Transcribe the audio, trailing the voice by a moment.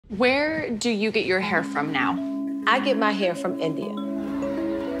Where do you get your hair from now? I get my hair from India.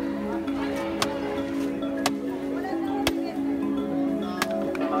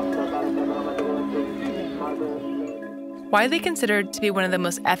 Widely considered to be one of the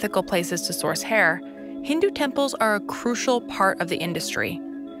most ethical places to source hair, Hindu temples are a crucial part of the industry.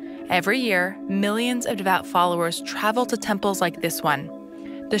 Every year, millions of devout followers travel to temples like this one,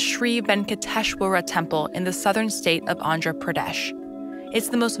 the Sri Venkateshwara Temple in the southern state of Andhra Pradesh. It's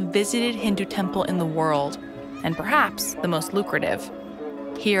the most visited Hindu temple in the world, and perhaps the most lucrative.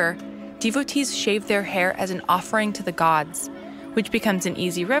 Here, devotees shave their hair as an offering to the gods, which becomes an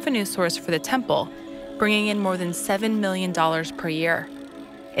easy revenue source for the temple, bringing in more than $7 million per year.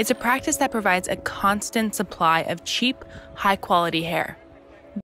 It's a practice that provides a constant supply of cheap, high-quality hair.